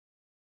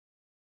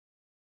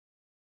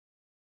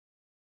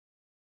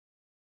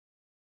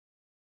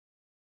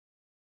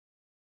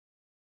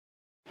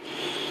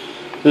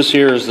This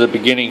here is the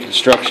beginning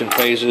construction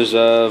phases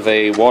of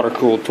a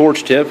water-cooled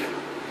torch tip.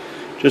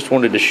 Just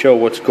wanted to show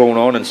what's going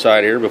on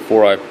inside here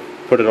before I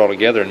put it all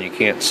together and you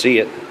can't see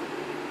it.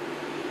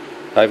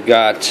 I've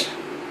got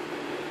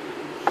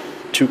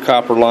 2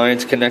 copper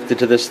lines connected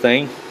to this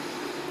thing.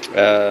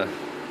 Got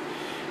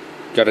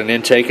an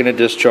intake and a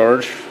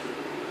discharge.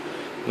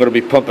 I'm going to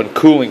be pumping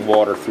cooling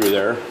water through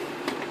there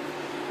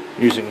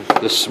using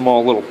this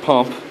small little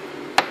pump.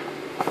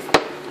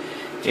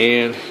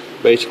 And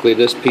basically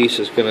this piece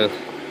is going to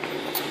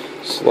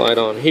slide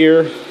on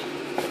here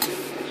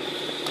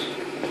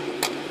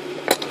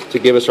to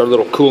give us our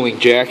little cooling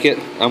jacket.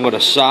 I'm going to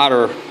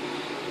solder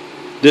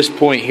this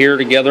point here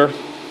together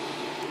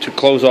to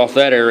close off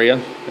that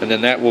area, and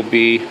then that will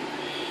be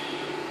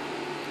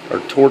our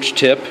torch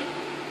tip.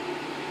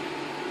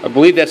 I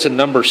believe that's a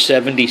number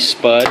 70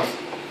 spud.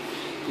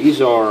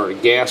 These are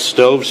gas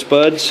stove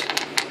spuds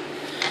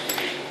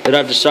that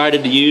I've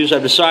decided to use.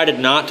 I've decided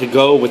not to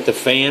go with the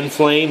fan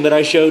flame that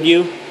I showed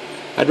you.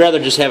 I'd rather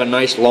just have a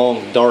nice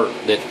long dart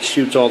that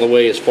shoots all the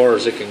way as far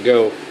as it can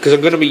go, because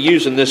I'm going to be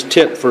using this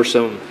tip for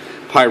some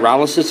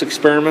pyrolysis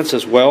experiments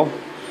as well.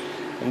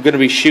 I'm going to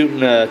be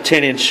shooting a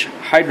 10-inch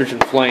hydrogen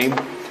flame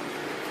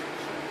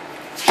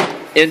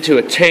into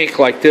a tank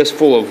like this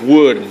full of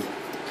wood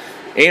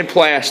and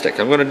plastic.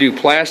 I'm going to do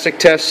plastic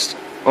tests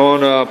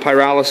on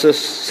pyrolysis,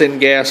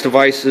 syngas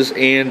devices,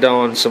 and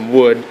on some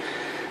wood,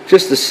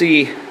 just to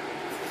see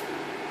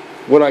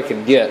what I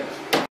can get.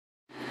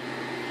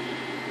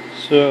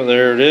 So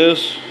there it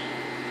is.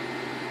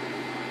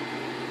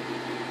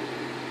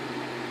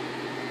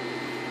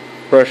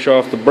 Fresh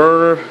off the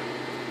burner,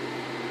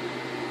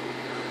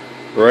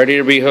 ready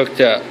to be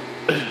hooked up.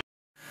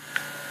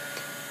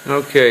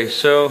 Okay,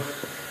 so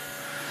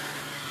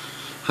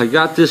I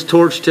got this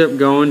torch tip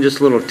going, just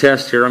a little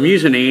test here. I'm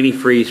using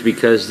antifreeze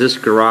because this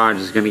garage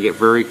is going to get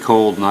very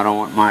cold and I don't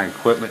want my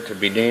equipment to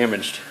be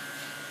damaged.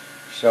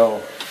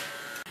 So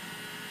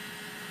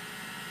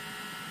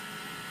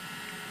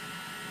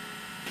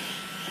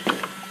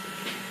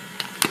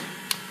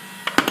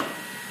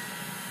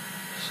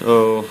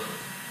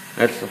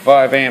that's the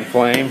 5 amp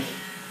flame.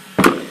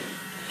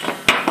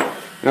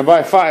 Now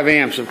by 5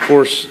 amps, of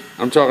course,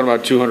 I'm talking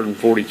about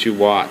 242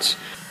 watts.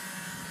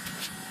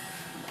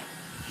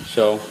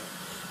 So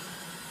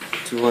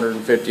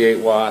 258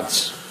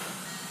 watts.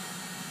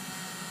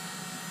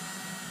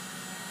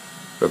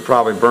 It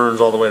probably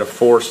burns all the way to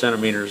 4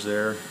 centimeters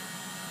there.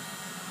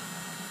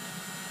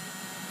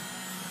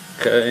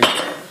 Okay.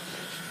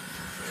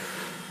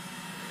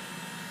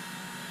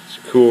 It's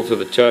cool to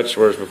the touch,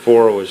 whereas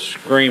before it was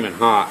screaming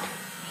hot.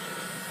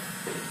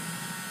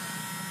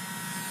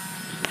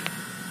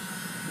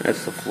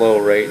 That's the flow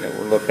rate that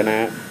we're looking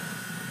at.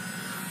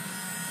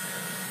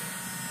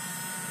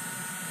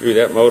 Ooh,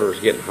 that motor is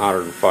getting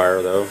hotter than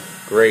fire though.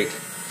 Great.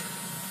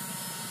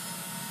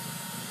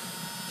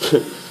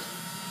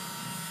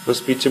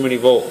 Must be too many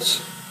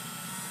volts.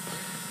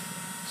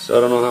 So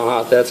I don't know how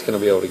hot that's going to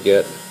be able to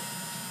get.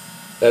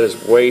 That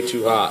is way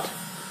too hot.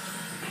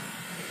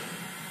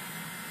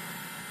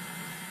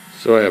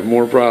 So I have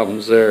more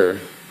problems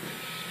there.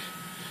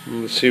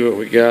 Let's see what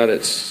we got.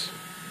 It's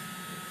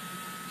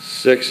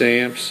 6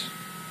 amps.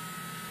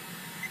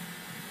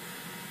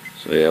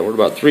 So yeah, we're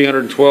about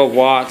 312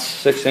 watts,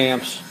 6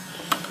 amps.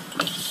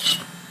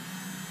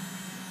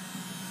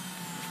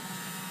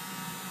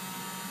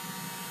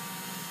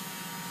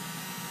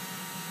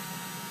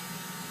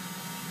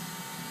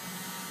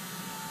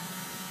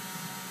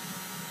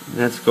 And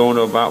that's going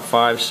to about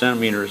 5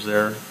 centimeters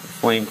there. The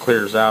flame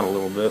clears out a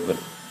little bit,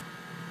 but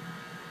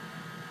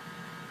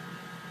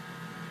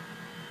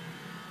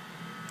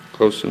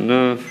close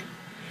enough.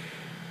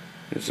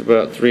 It's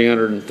about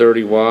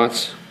 330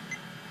 watts.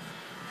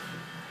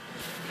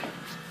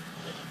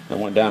 That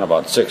went down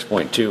about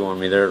 6.2 on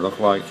me there, it looked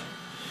like.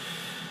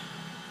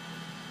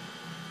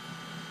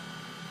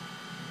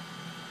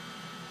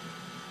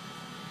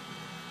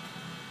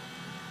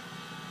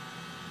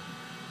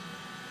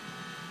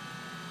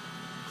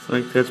 I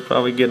think that's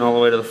probably getting all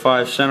the way to the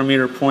 5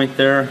 centimeter point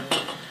there.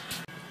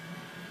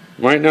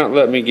 Might not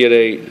let me get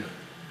 8.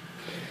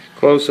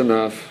 Close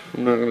enough.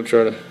 I'm not going to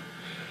try to.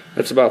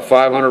 That's about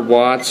 500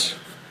 watts.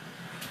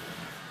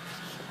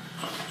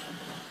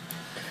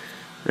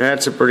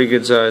 That's a pretty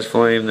good sized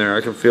flame there.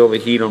 I can feel the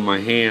heat on my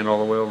hand all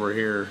the way over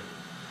here.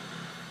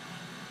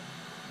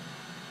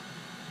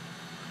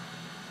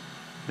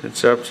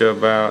 It's up to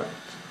about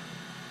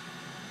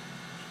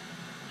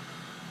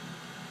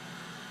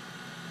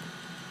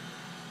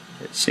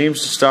it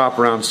seems to stop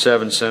around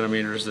 7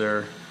 centimeters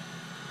there.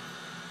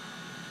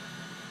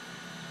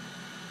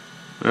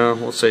 Well,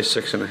 we'll say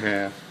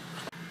 6.5.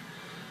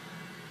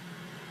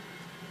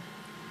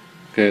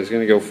 Okay, it's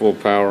going to go full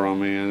power on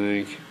me, I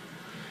think.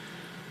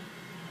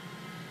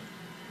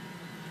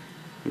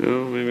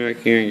 Well, maybe I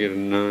can get a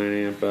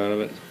 9 amp out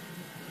of it.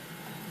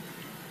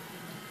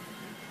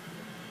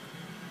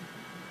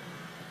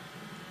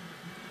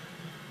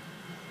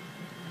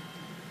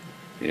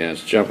 Yeah,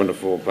 it's jumping to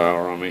full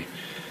power on me.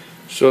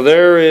 So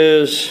there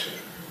is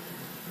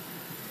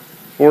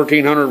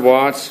 1400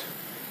 watts.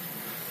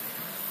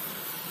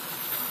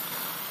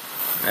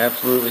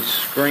 Absolutely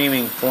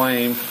screaming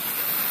flame.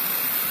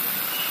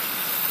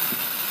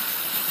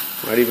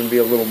 Might even be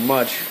a little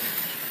much.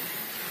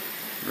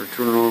 We're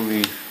turning on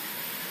the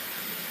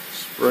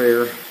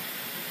sprayer.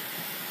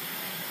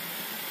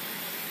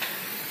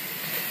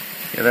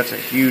 Yeah, that's a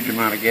huge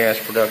amount of gas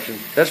production.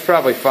 That's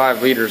probably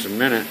 5 liters a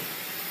minute.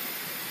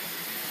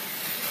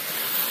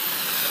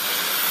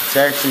 It's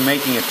actually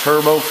making a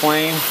turbo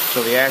flame,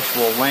 so the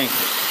actual length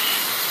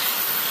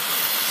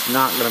is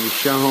not going to be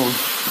shown.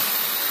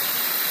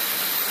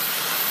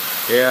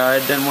 Yeah,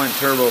 it then went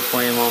turbo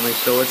flame on me,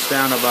 so it's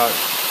down to about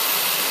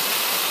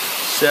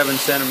 7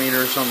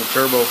 centimeters on the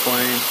turbo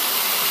flame.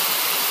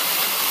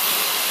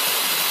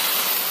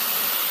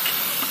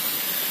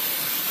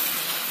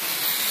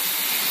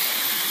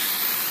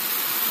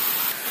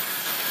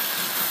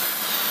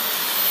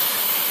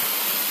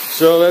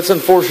 So that's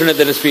unfortunate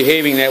that it's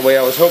behaving that way.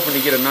 I was hoping to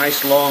get a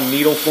nice long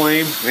needle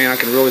flame. Man, I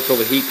can really feel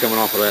the heat coming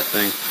off of that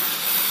thing.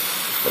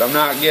 But I'm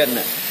not getting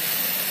it.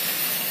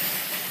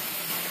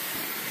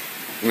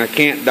 And I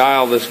can't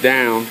dial this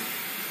down.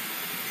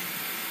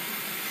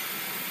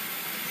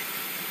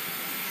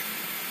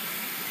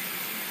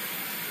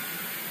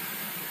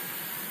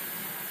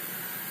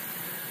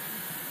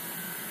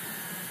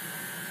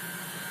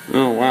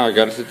 Oh wow, I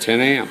got it to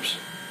 10 amps.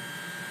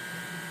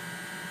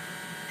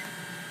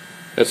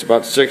 That's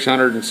about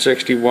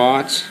 660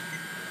 watts.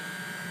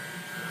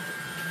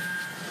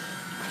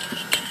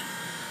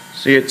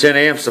 See, at 10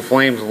 amps the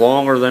flame's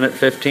longer than at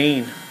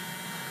 15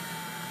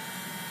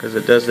 because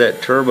it does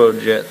that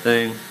turbojet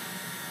thing.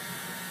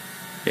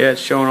 Yeah,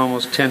 it's showing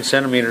almost 10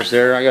 centimeters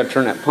there. I gotta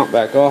turn that pump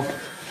back off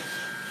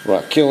before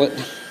I kill it.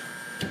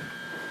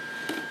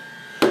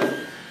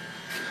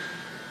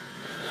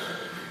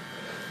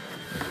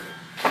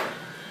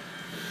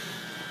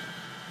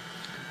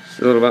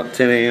 Still at about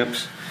 10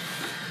 amps.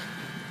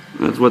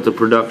 That's what the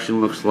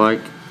production looks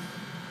like.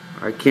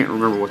 I can't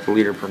remember what the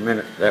liter per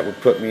minute that would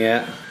put me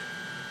at.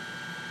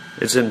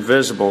 It's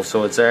invisible,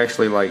 so it's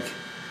actually like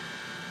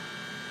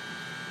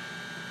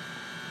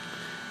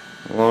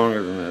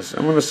longer than this.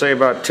 I'm going to say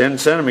about 10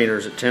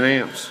 centimeters at 10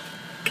 amps.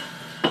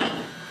 And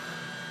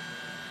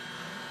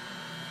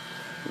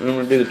I'm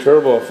going to do the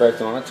turbo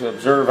effect on it to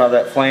observe how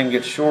that flame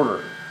gets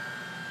shorter.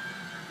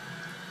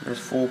 There's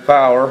full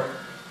power.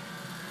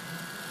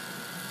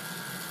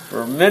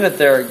 For a minute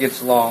there it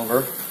gets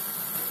longer.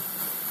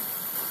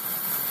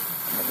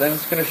 But then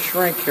it's going to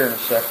shrink here in a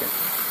second.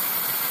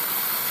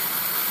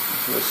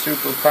 Into a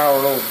super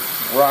powered old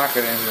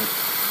rocket engine.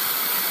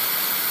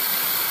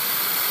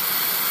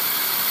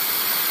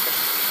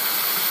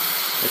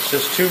 It's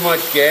just too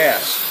much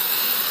gas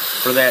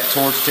for that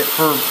torch tip,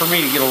 for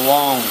me to get a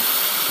long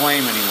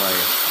flame anyway.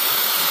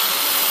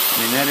 I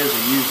mean, that is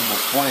a usable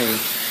flame.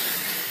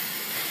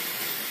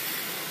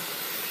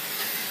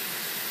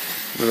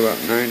 What about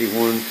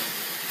 91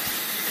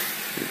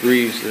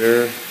 degrees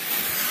there?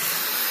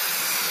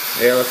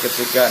 Yeah, look,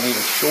 it's gotten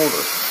even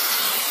shorter.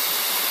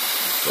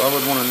 So I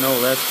would want to know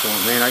that's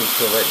going. Man, I can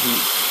feel that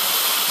heat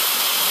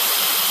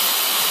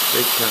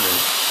big time.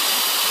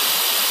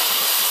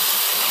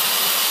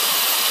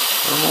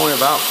 I'm only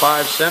about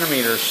 5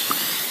 centimeters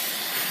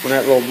when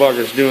that little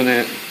bugger's doing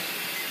that.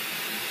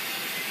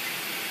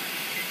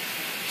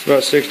 It's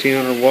about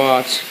 1600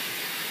 watts.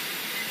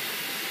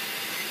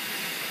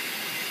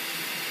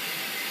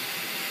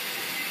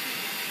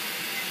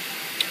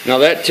 Now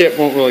that tip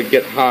won't really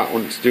get hot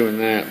when it's doing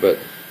that, but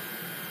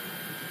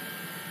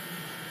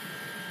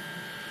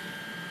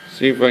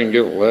see if I can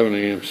get 11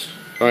 amps.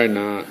 Probably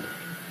not.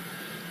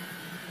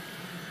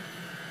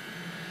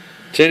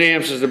 10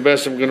 amps is the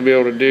best I'm going to be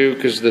able to do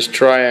because this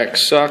triac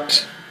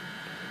sucks.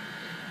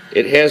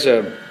 It has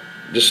a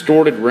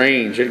distorted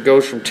range. It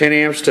goes from 10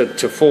 amps to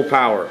full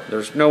power.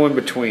 There's no in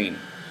between.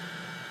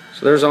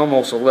 So there's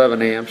almost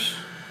 11 amps.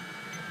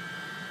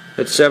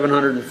 That's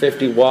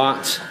 750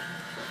 watts.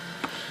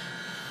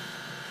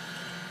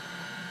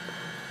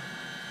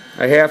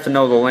 I have to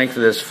know the length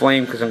of this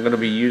flame because I'm going to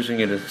be using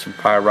it in some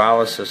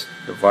pyrolysis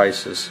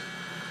devices.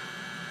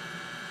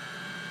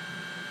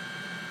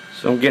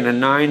 So I'm getting a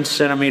 9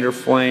 centimeter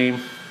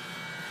flame.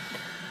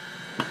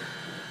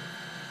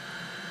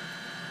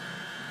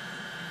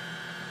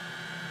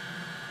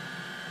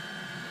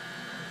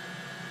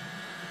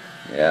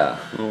 Yeah,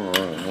 a little more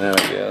than that,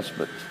 I guess,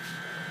 but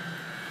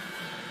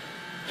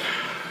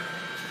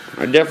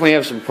I definitely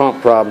have some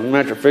pump problems. I'm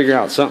going to have to figure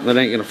out something that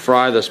ain't going to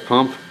fry this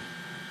pump.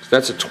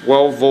 That's a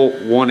 12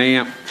 volt 1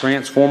 amp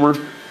transformer,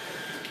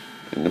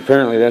 and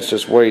apparently that's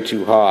just way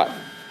too hot.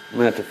 I'm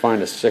going to have to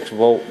find a 6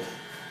 volt.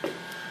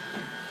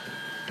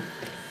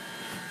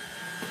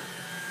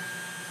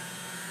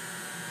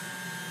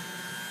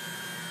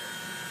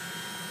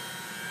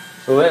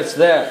 So that's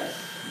that.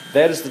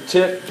 That is the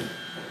tip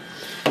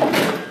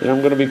that I'm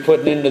going to be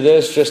putting into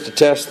this just to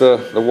test the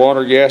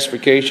water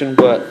gasification,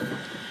 but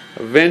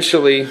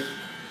eventually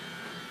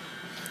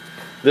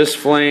this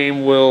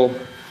flame will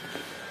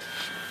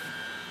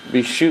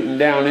be shooting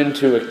down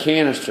into a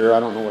canister. I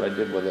don't know what I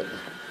did with it.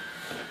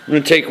 I'm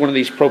going to take one of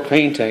these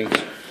propane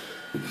tanks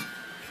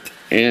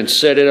and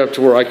set it up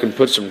to where I can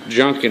put some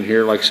junk in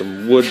here, like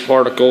some wood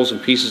particles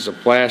and pieces of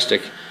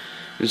plastic,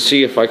 and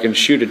see if I can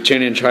shoot a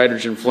 10-inch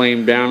hydrogen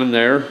flame down in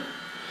there.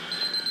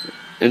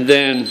 And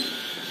then,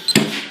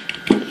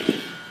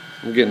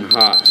 I'm getting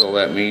hot, that's all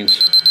that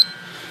means.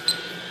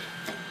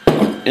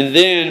 And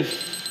then,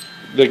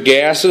 the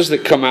gases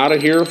that come out of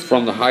here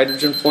from the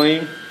hydrogen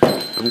flame,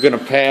 I'm going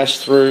to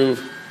pass through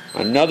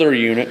another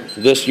unit,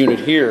 this unit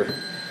here.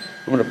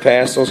 I'm going to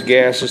pass those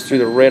gases through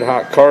the red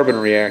hot carbon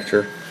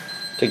reactor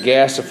to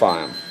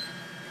gasify them.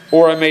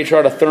 Or I may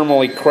try to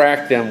thermally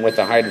crack them with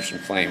a hydrogen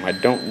flame. I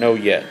don't know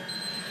yet.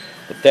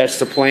 But that's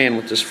the plan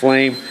with this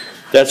flame.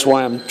 That's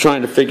why I'm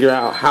trying to figure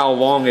out how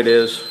long it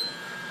is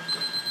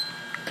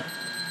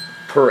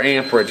per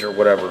amperage or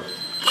whatever.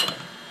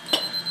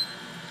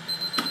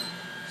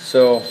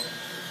 So,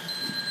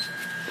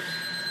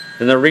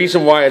 and the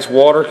reason why it's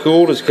water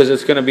cooled is because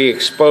it's going to be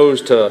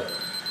exposed to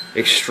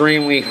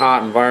extremely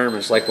hot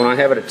environments. Like when I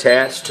have it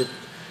attached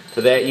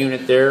to that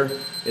unit there,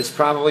 it's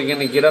probably going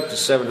to get up to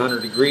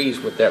 700 degrees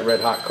with that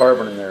red hot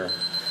carbon in there.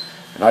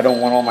 And I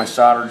don't want all my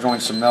solder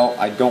joints to melt.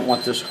 I don't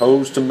want this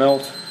hose to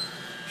melt.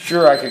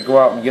 Sure, I could go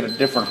out and get a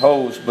different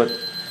hose,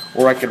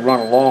 or I could run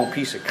a long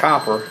piece of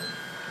copper.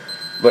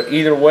 But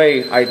either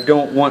way, I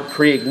don't want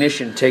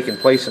pre-ignition taking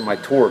place in my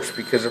torch,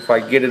 because if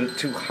I get it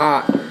too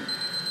hot,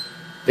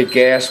 the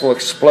gas will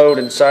explode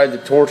inside the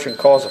torch and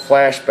cause a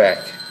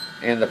flashback,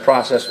 and the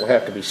process will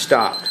have to be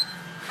stopped.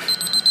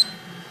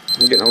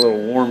 I'm getting a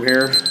little warm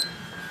here.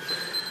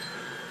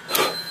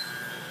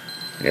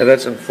 Yeah,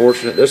 that's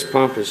unfortunate. This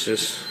pump is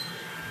just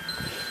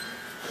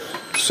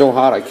so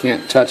hot I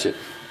can't touch it.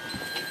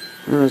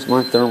 Where's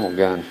my thermal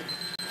gun?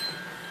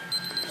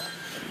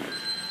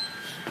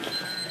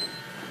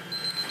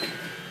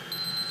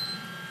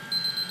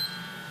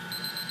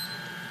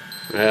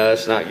 Yeah,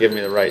 that's not giving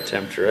me the right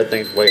temperature. That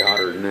thing's way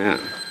hotter than that.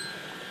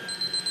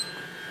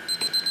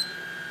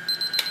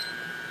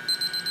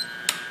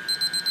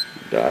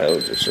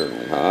 Diodes are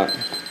certainly hot.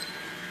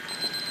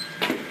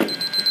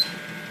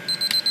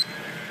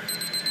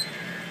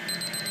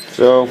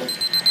 So,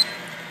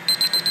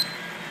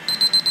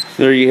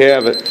 there you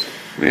have it.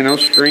 Man,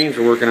 those screens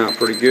are working out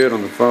pretty good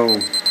on the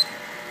phone.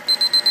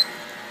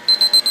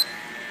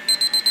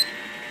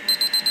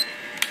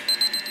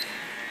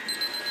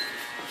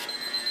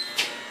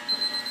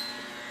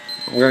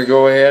 I'm going to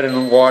go ahead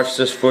and watch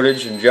this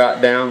footage and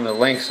jot down the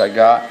links I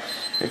got.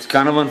 It's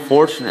kind of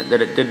unfortunate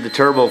that it did the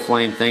turbo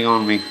flame thing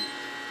on me.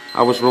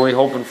 I was really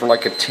hoping for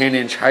like a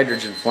 10-inch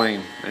hydrogen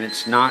flame, and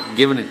it's not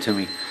giving it to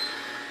me.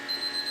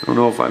 I don't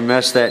know if I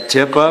messed that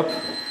tip up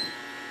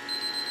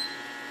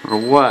or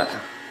what.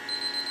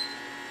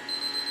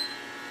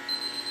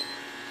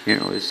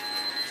 Can't really.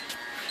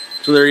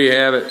 So there you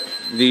have it.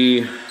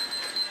 The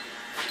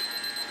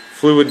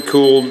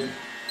fluid-cooled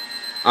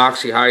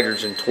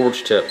oxyhydrogen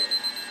torch tip.